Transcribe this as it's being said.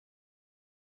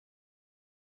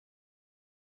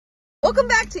Welcome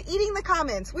back to Eating the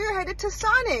Comments. We're headed to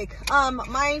Sonic.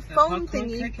 My phone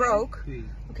thingy broke.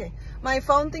 Okay, my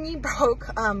phone thingy broke.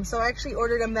 So I actually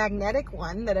ordered a magnetic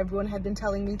one that everyone had been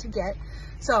telling me to get.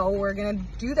 So we're gonna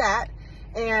do that.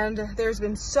 And there's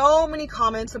been so many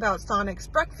comments about Sonic's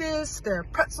breakfast, their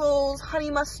pretzels,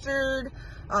 honey mustard,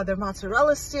 their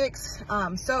mozzarella sticks.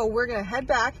 So we're gonna head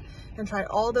back and try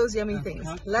all those yummy things.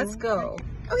 Let's go.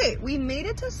 Okay, we made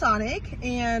it to Sonic,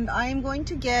 and I'm going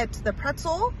to get the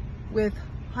pretzel with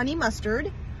honey mustard.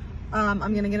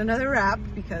 I'm gonna get another wrap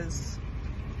because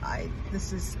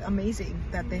this is amazing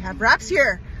that they have wraps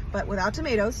here, but without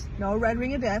tomatoes, no red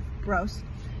ring of death, gross.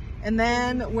 And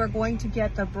then we're going to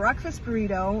get the breakfast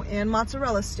burrito and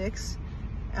mozzarella sticks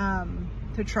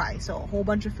to try. So a whole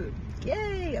bunch of food.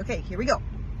 Yay! Okay, here we go.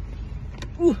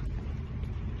 Ooh.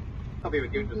 I'll be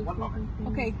with you in just one moment.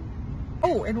 Okay.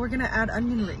 Oh, and we're gonna add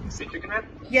onion rings. The chicken wrap?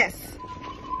 Yes.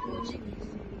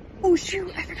 Oh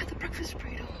shoot, I forgot the breakfast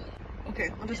burrito. Okay,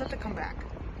 I'll just have to come back.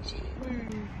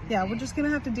 Yeah, we're just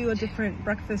gonna have to do a different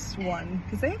breakfast one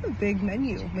because they have a big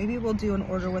menu. Maybe we'll do an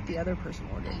order what the other person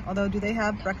ordered. Although, do they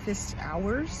have breakfast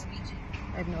hours?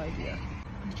 I have no idea.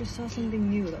 I just saw something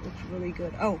new that looked really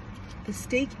good. Oh, the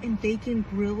steak and bacon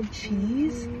grilled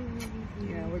cheese.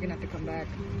 Yeah, we're gonna have to come back.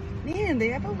 Man, they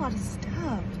have a lot of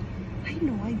stuff. I had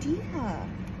no idea.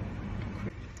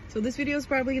 So this video is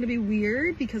probably going to be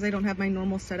weird because I don't have my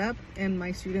normal setup and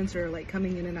my students are like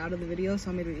coming in and out of the video, so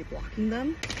I'm going to be blocking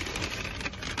them.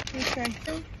 Okay,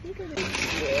 so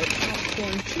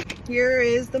here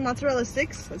is the mozzarella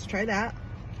sticks. Let's try that.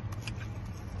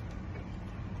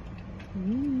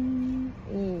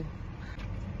 Oh.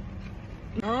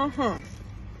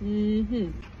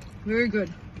 Very good.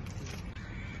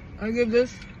 I give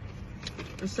this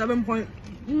a 7 point,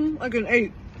 like an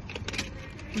 8.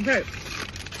 Okay.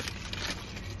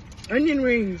 Onion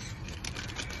rings.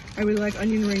 I really like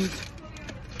onion rings.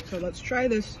 So let's try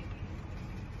this.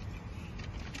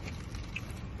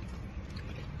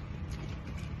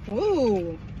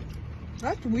 Oh,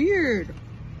 that's weird.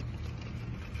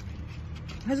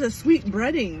 It has a sweet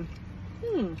breading.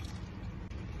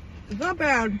 It's not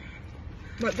bad,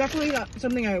 but definitely not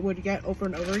something I would get over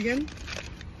and over again.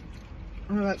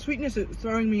 That sweetness is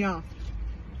throwing me off.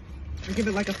 I give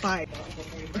it like a 5.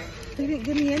 They didn't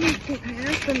give me anything. I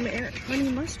asked them honey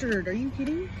mustard. Are you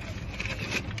kidding?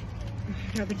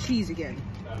 Got the cheese again.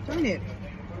 Darn it.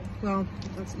 Well,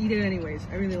 let's eat it anyways.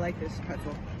 I really like this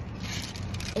pretzel.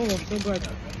 Oh, so good.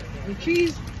 The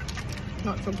cheese,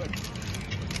 not so good.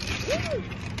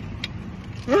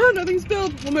 Ah, nothing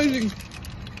spilled. Amazing.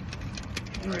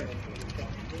 All right.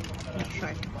 Let's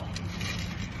try.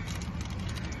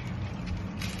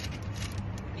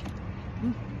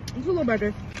 It's a little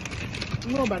better. A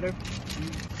little better.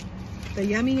 The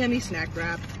yummy, yummy snack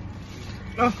wrap.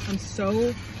 Oh, I'm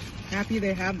so happy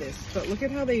they have this. But look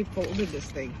at how they folded this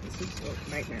thing. This is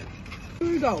a nightmare. Here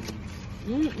we go.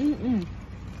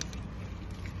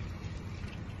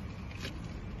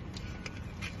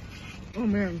 Oh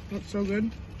man, that's so good.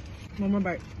 One more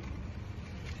bite.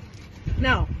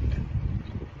 Now,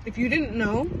 if you didn't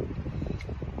know,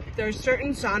 there's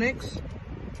certain Sonics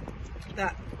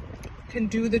that can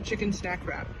do the chicken snack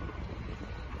wrap.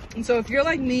 And so if you're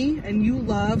like me and you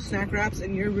love snack wraps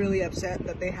and you're really upset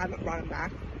that they haven't brought them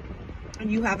back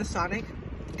and you have a Sonic,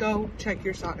 go check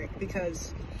your Sonic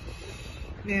because,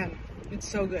 man, it's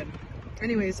so good.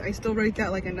 Anyways, I still rate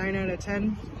that like a 9 out of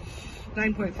 10,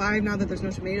 9.5 now that there's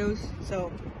no tomatoes.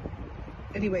 So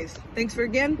anyways, thanks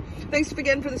again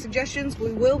for the suggestions.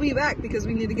 We will be back because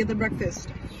we need to get the breakfast.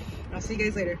 I'll see you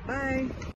guys later. Bye.